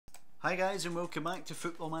Hi guys and welcome back to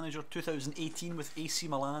Football Manager 2018 with AC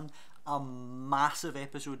Milan. A massive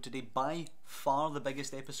episode today, by far the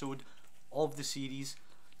biggest episode of the series.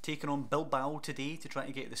 Taking on Bilbao today to try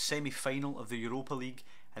to get the semi-final of the Europa League,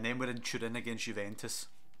 and then we're in Turin against Juventus.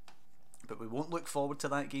 But we won't look forward to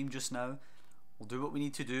that game just now. We'll do what we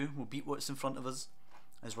need to do, we'll beat what's in front of us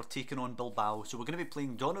as we're taking on Bilbao. So we're going to be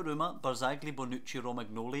playing Donnarumma, Barzagli, Bonucci,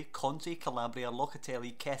 Romagnoli, Conte, Calabria,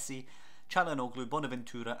 Locatelli, Kessie, Calhanoglu,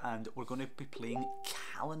 Bonaventura, and we're going to be playing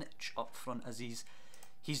Kalinic up front as he's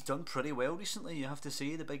done pretty well recently, you have to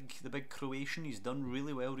say. The big Croatian, he's done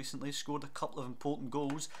really well recently. Scored a couple of important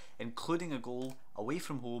goals, including a goal away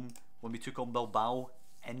from home when we took on Bilbao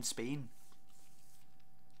in Spain.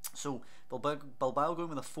 So Bilbao going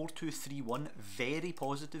with a 4-2-3-1, very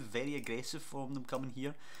positive, very aggressive from them coming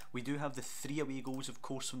here. We do have the 3 away goals, of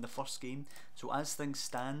course, from the first game. So as things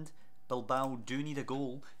stand, Bilbao do need a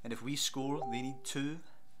goal, and if we score, they need 2.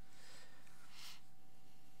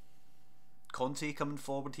 Conte coming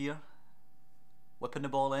forward here, whipping the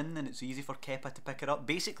ball in, and it's easy for Kepa to pick it up.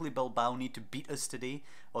 Basically, Bilbao need to beat us today,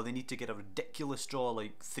 or they need to get a ridiculous draw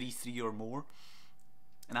like 3-3 or more.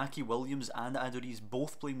 And Aki Williams and Aduriz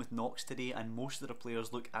both playing with knocks today, and most of their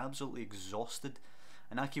players look absolutely exhausted.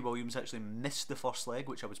 And Aki Williams actually missed the first leg,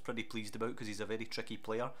 which I was pretty pleased about because he's a very tricky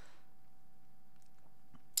player.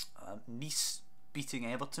 Nice beating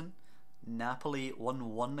Everton, Napoli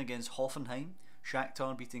 1-1 against Hoffenheim,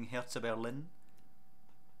 Shakhtar beating Hertha Berlin.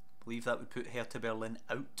 I believe that would put Hertha Berlin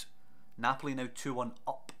out. Napoli now 2-1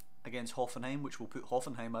 up against Hoffenheim, which will put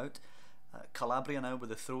Hoffenheim out. Calabria now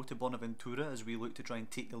with a throw to Bonaventura as we look to try and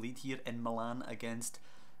take the lead here in Milan against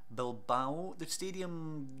Bilbao. The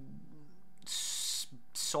stadium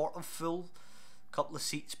sort of full, couple of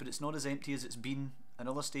seats, but it's not as empty as it's been in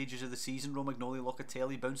other stages of the season. Romagnoli,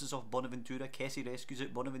 Locatelli bounces off Bonaventura, Kessie rescues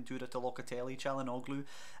it, Bonaventura to Locatelli, Calhanoglu,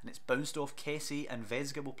 and it's bounced off Kessie, and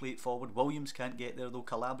Vesga will play it forward. Williams can't get there though.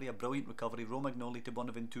 Calabria, brilliant recovery. Romagnoli to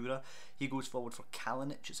Bonaventura, he goes forward for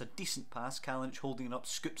Kalinic. It's a decent pass, Kalinic holding it up,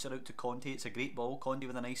 scoops it out to Conte. It's a great ball, Conte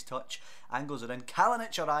with a nice touch, angles it in,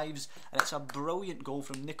 Kalinic arrives, and it's a brilliant goal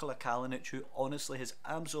from Nikola Kalinic, who honestly has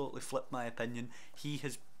absolutely flipped my opinion. He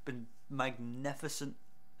has been magnificent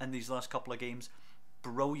in these last couple of games.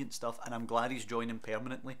 Brilliant stuff, and I'm glad he's joining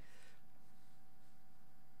permanently.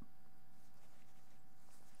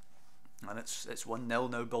 And it's 1-0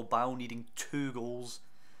 now. Bilbao needing 2 goals,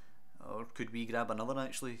 or could we grab another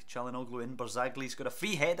actually? Calhanoglu in, Barzagli's got a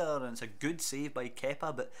free header and it's a good save by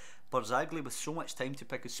Kepa, but Barzagli with so much time to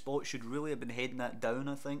pick his spot should really have been heading that down.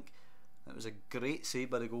 I think it was a great save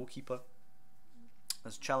by the goalkeeper.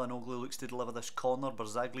 As Calhanoglu looks to deliver this corner,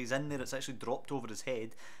 Barzagli's in there, it's actually dropped over his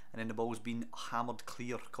head, and then the ball's been hammered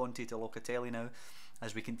clear. Conte to Locatelli now,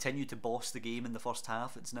 as we continue to boss the game in the first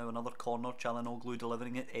half. It's now another corner, Calhanoglu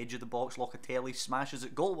delivering it, edge of the box, Locatelli smashes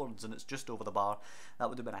it goalwards, and it's just over the bar. That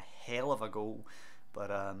would have been a hell of a goal, but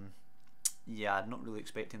yeah, I'm not really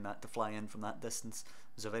expecting that to fly in from that distance.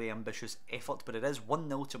 It was a very ambitious effort, but it is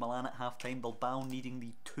 1-0 to Milan at half time. Bilbao needing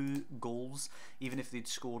the 2 goals. Even if they'd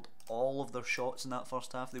scored all of their shots in that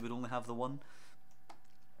first half, they would only have the 1.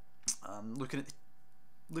 Looking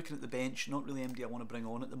at the bench, not really anybody I want to bring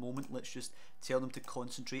on at the moment. Let's just tell them to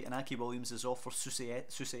concentrate. And Aki Williams is off for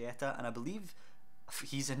Susaeta, and I believe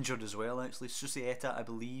he's injured as well actually. Susaeta, I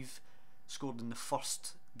believe, scored in the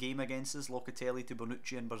first game against us. Locatelli to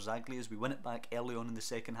Bonucci and Barzagli as we win it back early on in the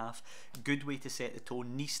second half. Good way to set the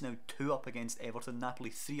tone. Nice now 2 up against Everton,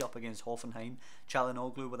 Napoli 3 up against Hoffenheim.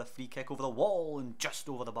 Calhanoglu with a free kick over the wall and just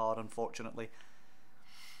over the bar, unfortunately.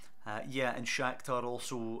 Yeah, and Shakhtar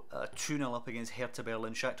also 2-0 up against Hertha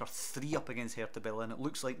Berlin. Shakhtar 3 up against Hertha Berlin. It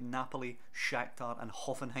looks like Napoli, Shakhtar and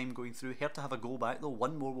Hoffenheim going through. Hertha have a goal back though.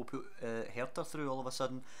 1 more will put Hertha through all of a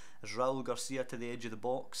sudden, as Raul Garcia to the edge of the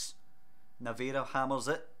box. Naveira hammers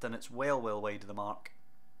it, and it's well wide of the mark.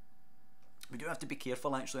 We do have to be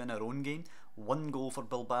careful actually in our own game. 1 goal for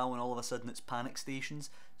Bilbao and all of a sudden it's panic stations,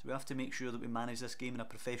 so we have to make sure that we manage this game in a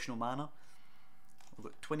professional manner. We've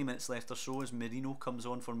got 20 minutes left or so as Merino comes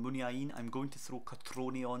on for Muniain. I'm going to throw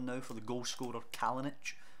Catroni on now for the goal scorer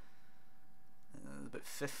Kalinic. About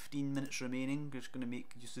 15 minutes remaining. Just going to make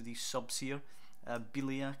use of these subs here.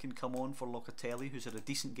 Bilia can come on for Locatelli, who's had a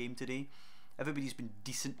decent game today. Everybody's been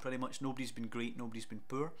decent pretty much. Nobody's been great, nobody's been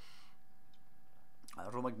poor.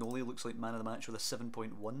 Romagnoli looks like man of the match with a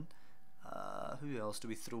 7.1. Who else do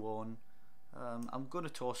we throw on? I'm going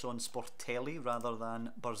to toss on Sportelli rather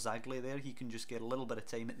than Barzagli there. He can just get a little bit of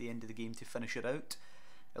time at the end of the game to finish it out.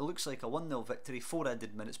 It looks like a 1-0 victory, 4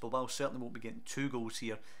 added minutes. Bilbao certainly won't be getting 2 goals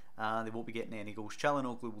here. They won't be getting any goals.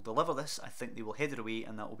 Calhanoglu will deliver this. I think they will head it away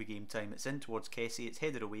and that will be game time. It's in towards Kessie, it's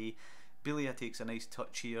headed away. Bilia takes a nice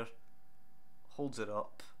touch here. holds it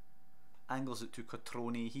up, angles it to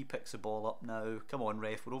Cotrone. He picks the ball up now. Come on,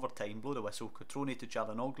 ref, we're over time. Blow the whistle. Cotrone to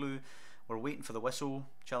Çalhanoğlu. We're waiting for the whistle.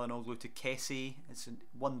 Çalhanoğlu to Kessie. It's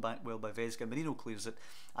one back well by Vesga. Marino clears it,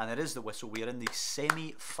 and there is the whistle. We are in the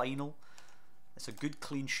semi-final. It's a good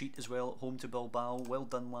clean sheet as well at home to Bilbao. Well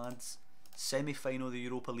done, lads. Semi-final of the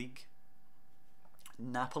Europa League.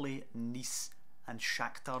 Napoli, Nice and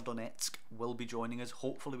Shakhtar Donetsk will be joining us.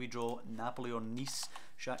 Hopefully we draw Napoli or Nice.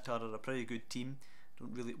 Shakhtar are a pretty good team.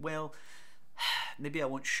 Don't really... Well, maybe I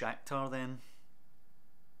want Shakhtar then.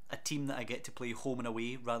 A team that I get to play home and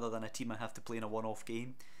away rather than a team I have to play in a one-off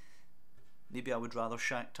game. Maybe I would rather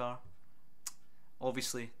Shakhtar.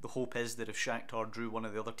 Obviously, the hope is that if Shakhtar drew one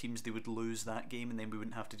of the other teams, they would lose that game and then we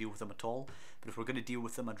wouldn't have to deal with them at all. But if we're going to deal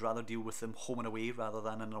with them, I'd rather deal with them home and away rather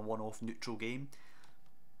than in a one-off neutral game.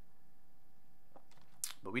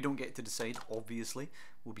 But we don't get to decide, obviously.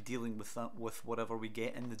 We'll be dealing with that with whatever we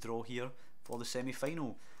get in the draw here for the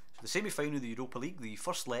semi-final. So the semi-final of the Europa League, the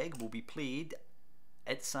first leg will be played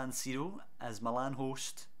at San Siro as Milan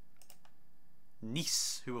host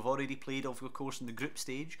Nice, who have already played, of course, in the group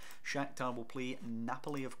stage. Shakhtar will play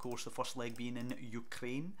Napoli, of course, the first leg being in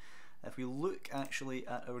Ukraine. If we look actually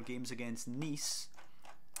at our games against Nice,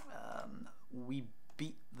 we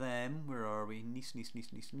beat them, where are we? Nice.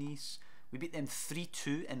 We beat them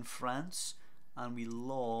 3-2 in France, and we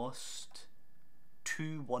lost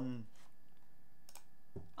 2-1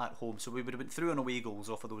 at home. So we would have been through on away goals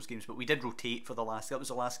off of those games, but we did rotate for the last. That was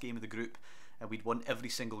the last game of the group, and we'd won every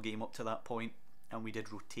single game up to that point, and we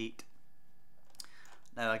did rotate.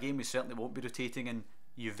 Now, again, we certainly won't be rotating in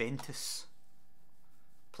Juventus.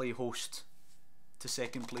 Play host to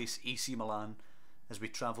second place AC Milan as we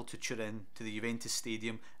travel to Turin to the Juventus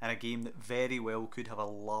Stadium, and a game that very well could have a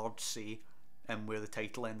large say in where the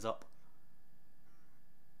title ends up.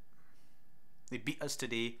 They beat us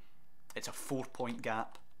today. It's a 4-point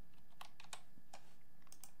gap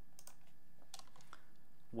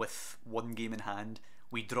with 1 game in hand.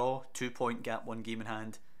 We draw, 2-point gap, 1 game in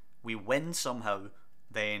hand. We win somehow,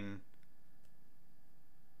 then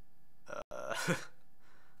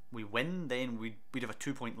we win, then we'd have a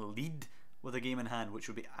 2-point lead with a game in hand, which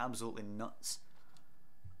would be absolutely nuts.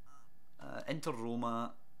 Inter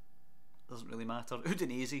Roma doesn't really matter.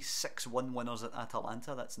 Udinese 6-1 winners at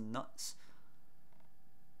Atalanta. That's nuts.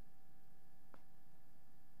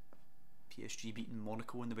 PSG beating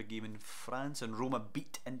Monaco in the big game in France, and Roma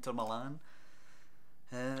beat Inter Milan.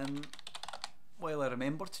 Well, I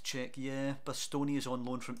remember to check, yeah, Bastoni is on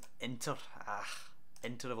loan from Inter.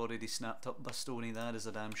 Inter have already snapped up Bastoni. That is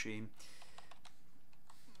a damn shame.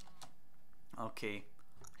 Okay,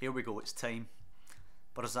 here we go, it's time.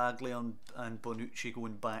 Barzagli and Bonucci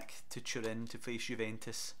going back to Turin to face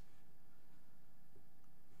Juventus.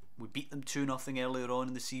 We beat them 2-0 earlier on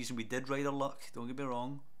in the season. We did ride our luck, don't get me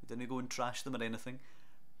wrong. We didn't go and trash them or anything.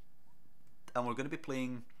 And we're going to be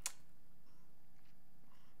playing...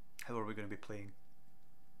 How are we going to be playing?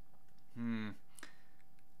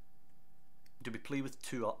 Do we play with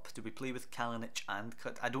 2 up? Do we play with Kalinic and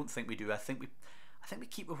Cut? I don't think we do. I think we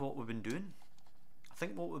keep with what we've been doing. I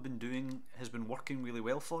think what we've been doing has been working really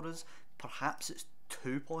well for us. Perhaps it's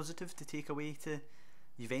too positive to take away to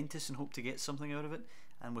Juventus and hope to get something out of it.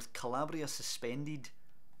 And with Calabria suspended,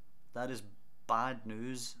 that is bad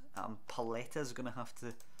news. Palletta's going to have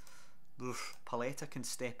to... Paletta can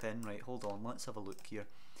step in. Right, hold on, let's have a look here.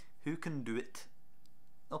 Who can do it?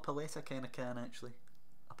 Oh, Paletta kind of can actually,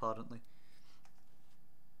 apparently.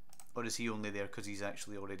 Or is he only there because he's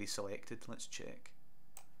actually already selected? Let's check.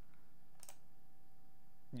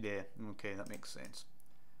 Yeah, okay, that makes sense.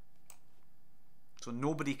 So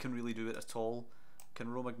nobody can really do it at all. Can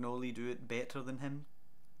Romagnoli do it better than him?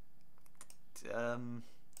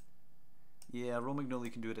 Yeah,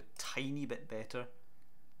 Romagnoli can do it a tiny bit better.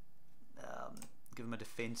 Give him a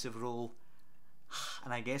defensive role.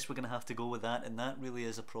 And I guess we're going to have to go with that, and that really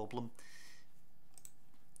is a problem.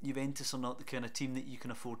 Juventus are not the kind of team that you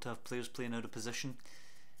can afford to have players playing out of position.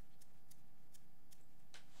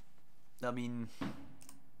 I mean,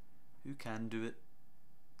 who can do it?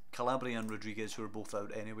 Calabria and Rodriguez, who are both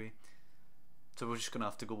out anyway. So we're just going to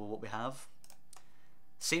have to go with what we have.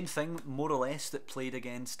 Same thing, more or less, that played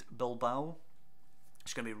against Bilbao.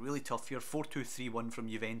 It's going to be really tough here. 4-2-3-1 from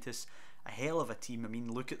Juventus. A hell of a team. I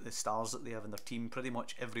mean, look at the stars that they have in their team. Pretty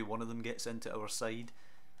much every one of them gets into our side.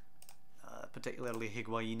 Particularly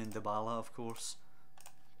Higuain and Dybala, of course.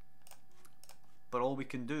 But all we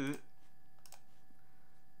can do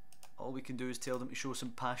is tell them to show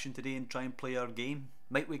some passion today and try and play our game.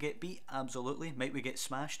 Might we get beat? Absolutely. Might we get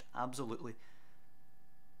smashed? Absolutely.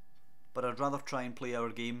 But I'd rather try and play our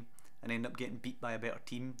game and end up getting beat by a better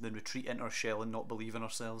team than retreat into our shell and not believe in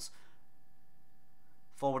ourselves.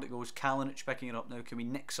 Forward it goes, Kalinic picking it up now. Can we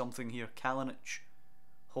nick something here? Kalinic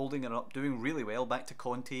holding it up, doing really well. Back to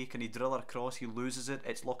Conte. Can he drill it across? He loses it.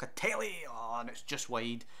 It's Locatelli. Oh, and it's just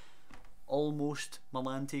wide. Almost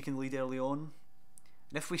Milan taking the lead early on.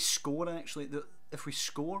 And if we score, actually, if we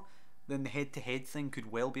score, then the head-to-head thing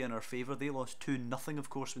could well be in our favour. They lost 2-0, of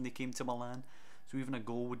course, when they came to Milan. So even a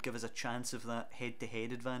goal would give us a chance of that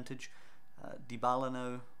head-to-head advantage. Dybala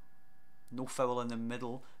now. No foul in the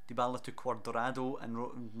middle. Dybala to Cuadrado, and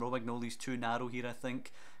Romagnoli's too narrow here, I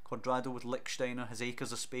think. Cuadrado with Lichtsteiner has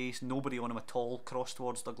acres of space, nobody on him at all. Cross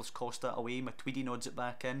towards Douglas Costa, away. Matuidi nods it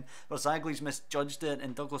back in. Verzagli's misjudged it,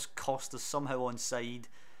 and Douglas Costa's somehow onside.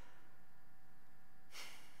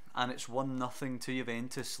 And it's 1-0 to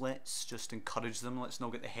Juventus. Let's just encourage them. Let's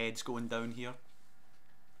not get the heads going down here.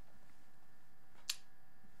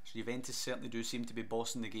 So Juventus certainly do seem to be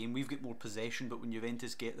bossing the game. We've got more possession, but when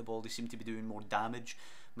Juventus get the ball, they seem to be doing more damage.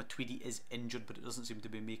 Matuidi is injured, but it doesn't seem to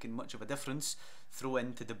be making much of a difference. Throw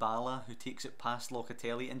into Dybala, who takes it past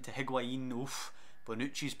Locatelli, into Higuain. Oof.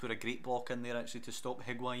 Bonucci's put a great block in there actually to stop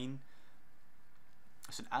Higuain.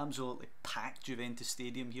 It's an absolutely packed Juventus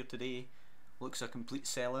stadium here today. Looks a complete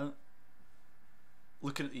sellout.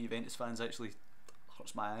 Looking at the Juventus fans actually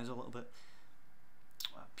hurts my eyes a little bit.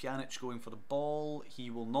 Pjanic going for the ball. He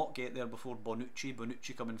will not get there before Bonucci.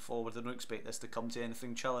 Bonucci coming forward. I don't expect this to come to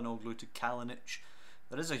anything. Çalhanoğlu to Kalinic.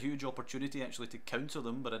 There is a huge opportunity actually to counter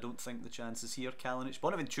them, but I don't think the chance is here. Kalinic.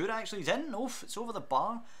 Bonaventura actually is in. Oof, it's over the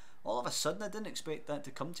bar. All of a sudden I didn't expect that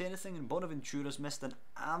to come to anything, and Bonaventura's missed an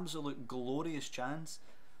absolute glorious chance.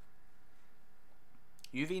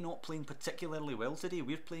 Juve not playing particularly well today.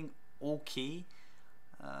 We're playing okay.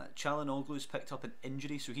 Çalhanoğlu's picked up an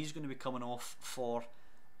injury, so he's going to be coming off for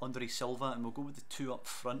Andre Silva, and we'll go with the two up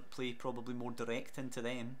front, play probably more direct into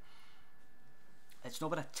them. It's not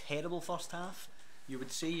been a terrible first half. You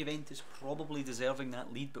would say Juventus probably deserving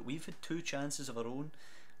that lead, but we've had two chances of our own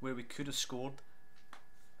where we could have scored.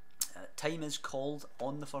 Time is called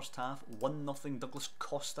on the first half. 1-0. Douglas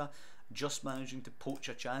Costa just managing to poach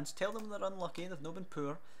a chance. Tell them they're unlucky, they've not been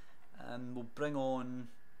poor. We'll bring on,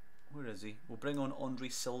 where is he? We'll bring on Andre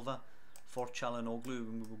Silva for Çalhanoğlu,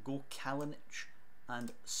 and we will go Kalinic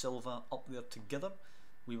and Silva up there together.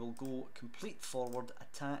 We will go complete forward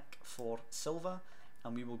attack for Silva,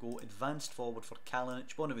 and we will go advanced forward for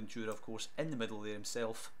Kalinic. Bonaventura, of course, in the middle there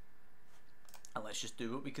himself. And let's just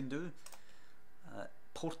do what we can do.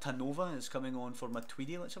 Portanova is coming on for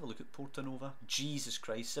Matuidi. Let's have a look at Portanova. Jesus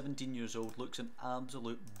Christ, 17 years old, looks an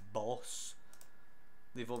absolute boss.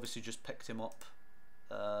 They've obviously just picked him up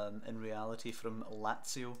in reality from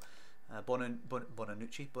Lazio.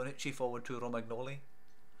 Bonucci forward to Romagnoli.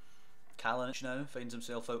 Kalinic now finds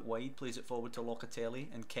himself out wide, plays it forward to Locatelli,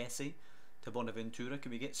 and Kessie to Bonaventura.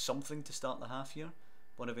 Can we get something to start the half here?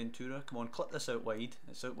 Bonaventura, come on, clip this out wide.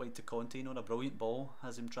 It's out wide to Conte, not a brilliant ball,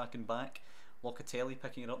 has him tracking back. Locatelli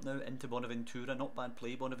picking it up now into Bonaventura. Not bad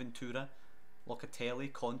play, Bonaventura.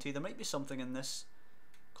 Locatelli, Conte. There might be something in this.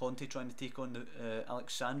 Conte trying to take on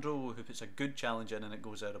Alexandro, who puts a good challenge in, and it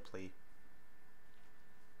goes out of play.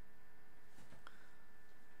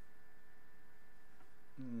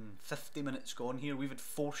 Hmm, 50 minutes gone here. We've had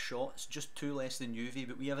 4 shots, just 2 less than Juve,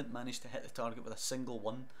 but we haven't managed to hit the target with a single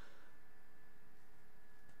one,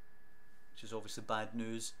 which is obviously bad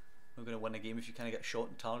news. We're going to win a game if you can't get a shot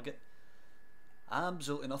on target.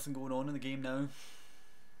 Absolutely nothing going on in the game now.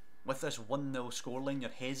 With this 1-0 scoreline, you're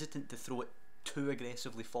hesitant to throw it too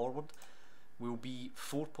aggressively forward. We'll be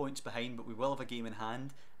 4 points behind, but we will have a game in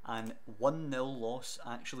hand, and 1-0 loss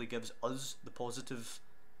actually gives us the positive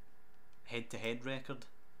head-to-head record,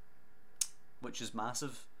 which is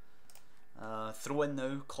massive. Throw in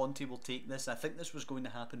now, Conte will take this. I think this was going to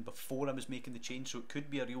happen before I was making the change, so it could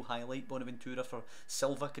be a real highlight. Bonaventura for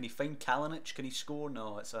Silva. Can he find Kalinic? Can he score?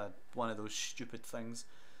 No, it's one of those stupid things.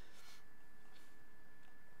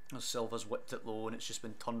 Silva's whipped it low and it's just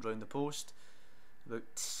been turned round the post.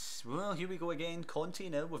 Well, here we go again. Conte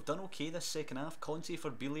now. We've done okay this second half. Conte for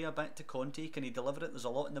Biglia, back to Conte. Can he deliver it? There's a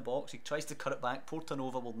lot in the box. He tries to cut it back.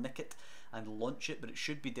 Portanova will nick it and launch it, but it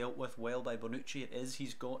should be dealt with well by Bonucci. It is.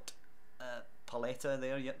 He's got Paletta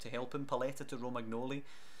there, yep, to help him. Paletta to Romagnoli.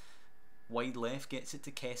 Wide left, gets it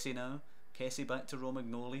to Kessie now. Kessie back to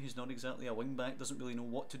Romagnoli, who's not exactly a wing back, doesn't really know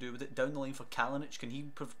what to do with it. Down the line for Kalinic. Can he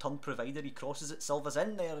turn provider? He crosses it. Silva's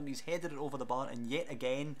in there and he's headed it over the bar, and yet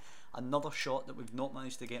again another shot that we've not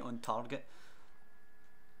managed to get on target.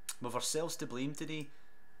 With ourselves to blame today.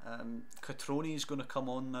 Catroni is going to come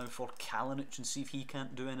on now for Kalinic and see if he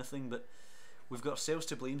can't do anything, but We've got ourselves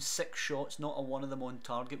to blame. 6 shots, not a one of them on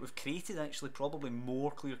target. We've created actually probably more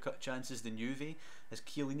clear-cut chances than Juve, as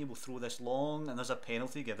Chiellini will throw this long, and there's a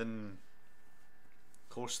penalty given.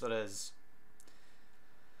 Of course there is.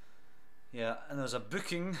 Yeah, and there's a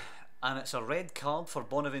booking, and it's a red card for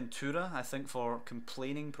Bonaventura, I think, for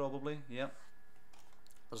complaining probably. Yep.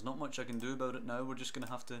 There's not much I can do about it now. We're just going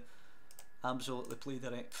to have to absolutely play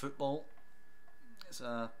direct football. It's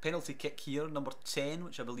a penalty kick here, number 10,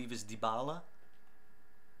 which I believe is Dybala.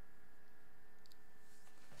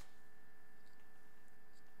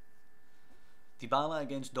 Dybala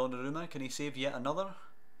against Donnarumma. Can he save yet another?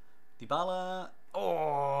 Dybala.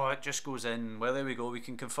 Oh, it just goes in. Well, there we go. We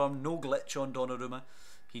can confirm no glitch on Donnarumma.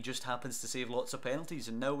 He just happens to save lots of penalties,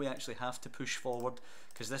 and now we actually have to push forward,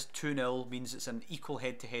 because this 2-0 means it's an equal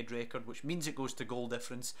head-to-head record, which means it goes to goal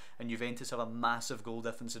difference, and Juventus have a massive goal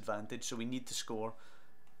difference advantage, so we need to score,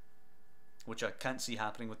 which I can't see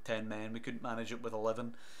happening with 10 men. We couldn't manage it with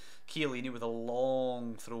 11. Chiellini with a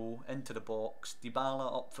long throw into the box.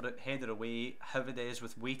 Dybala up for it, header away. Havidez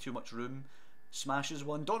with way too much room smashes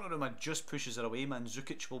one. Donnarumma just pushes it away.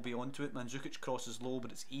 Mandzukic will be onto it. Mandzukic crosses low,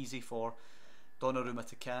 but it's easy for Donnarumma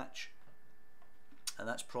to catch, and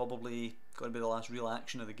that's probably going to be the last real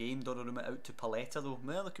action of the game. Donnarumma out to Paletta though.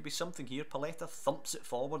 Well, there could be something here. Paletta thumps it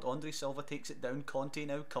forward. Andre Silva takes it down. Conte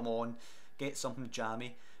now, come on, get something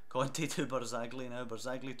jammy. Conte to Barzagli now.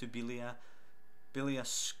 Barzagli to Bilia. Bilia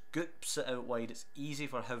scoops it out wide. It's easy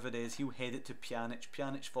for Havidez. He'll head it to Pjanic.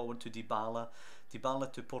 Pjanic forward to Dybala.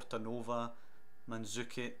 Dybala to Portanova.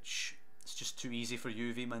 Mandzukic. It's just too easy for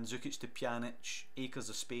Juve. Mandzukic to Pjanic. Acres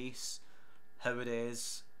of space.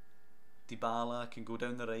 Havidez. Dybala can go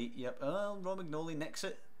down the right. Yep. Oh, Romagnoli nicks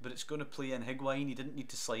it, but it's going to play in Higuain. He didn't need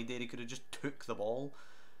to slide there. He could have just took the ball.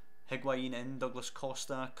 Higuain in. Douglas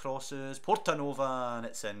Costa crosses. Portanova, and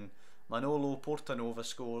it's in. Manolo Portanova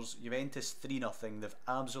scores. Juventus 3-0. They've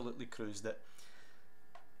absolutely cruised it.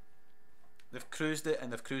 They've cruised it,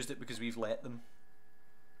 and they've cruised it because we've let them.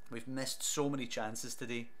 We've missed so many chances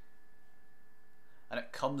today, and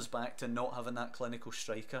it comes back to not having that clinical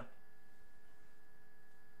striker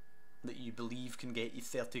that you believe can get you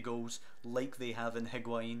 30 goals like they have in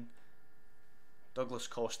Higuain. Douglas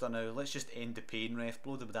Costa now. Let's just end the pain, ref.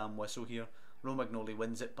 Blow the damn whistle here. Romagnoli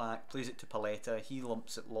wins it back, plays it to Paletta. He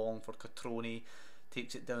lumps it long for Catroni.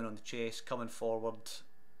 Takes it down on the chest, coming forward.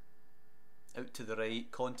 Out to the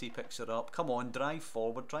right. Conte picks it up. Come on, drive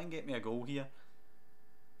forward. Try and get me a goal here.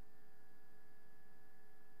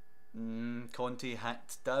 Conte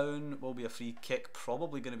hacked down. Will be a free kick.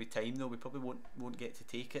 Probably going to be time though. We probably won't get to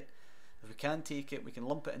take it. If we can take it, we can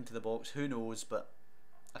lump it into the box. Who knows? But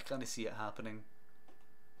I can't see it happening.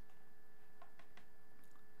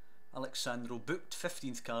 Alexandro booked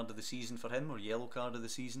 15th card of the season for him, or yellow card of the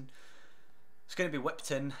season. It's going to be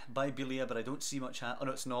whipped in by Bilia, but I don't see much oh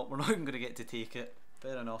no, it's not. We're not even going to get to take it.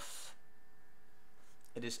 Fair enough.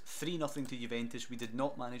 It is 3-0 to Juventus. We did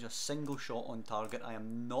not manage a single shot on target. I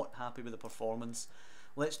am not happy with the performance.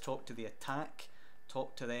 Let's talk to the attack.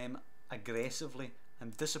 Talk to them aggressively.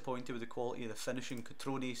 I'm disappointed with the quality of the finishing.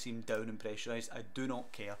 Catroni seemed down and pressurised. I do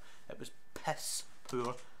not care. It was piss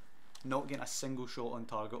poor. Not getting a single shot on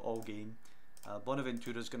target all game.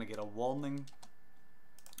 Bonaventura is going to get a warning,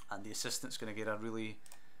 and the assistant's going to get a really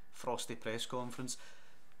frosty press conference.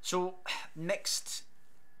 So next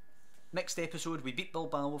episode, we beat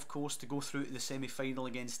Bilbao, of course, to go through to the semi-final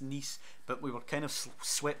against Nice, but we were kind of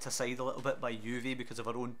swept aside a little bit by Juve because of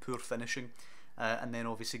our own poor finishing, and then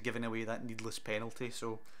obviously giving away that needless penalty.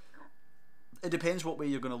 So it depends what way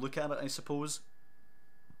you're going to look at it, I suppose.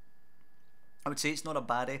 I would say it's not a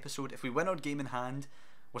bad episode. If we win our game in hand,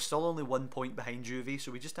 we're still only 1 point behind Juve,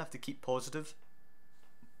 so we just have to keep positive.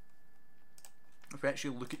 If we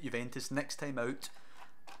actually look at Juventus next time out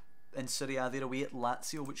in Serie A, they're away at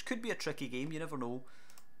Lazio, which could be a tricky game, you never know.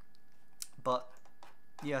 But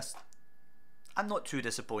yes, I'm not too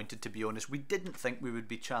disappointed, to be honest. We didn't think we would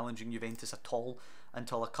be challenging Juventus at all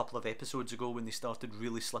until a couple of episodes ago when they started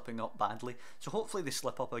really slipping up badly. So hopefully they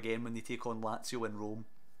slip up again when they take on Lazio in Rome.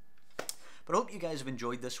 But I hope you guys have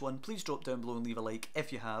enjoyed this one. Please drop down below and leave a like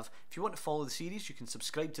if you have. If you want to follow the series, you can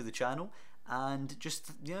subscribe to the channel. And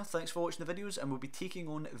just, yeah, thanks for watching the videos. And we'll be taking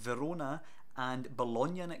on Verona and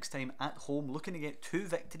Bologna next time at home, looking to get 2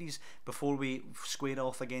 victories before we square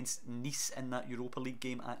off against Nice in that Europa League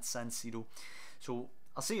game at San Siro. So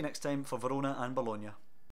I'll see you next time for Verona and Bologna.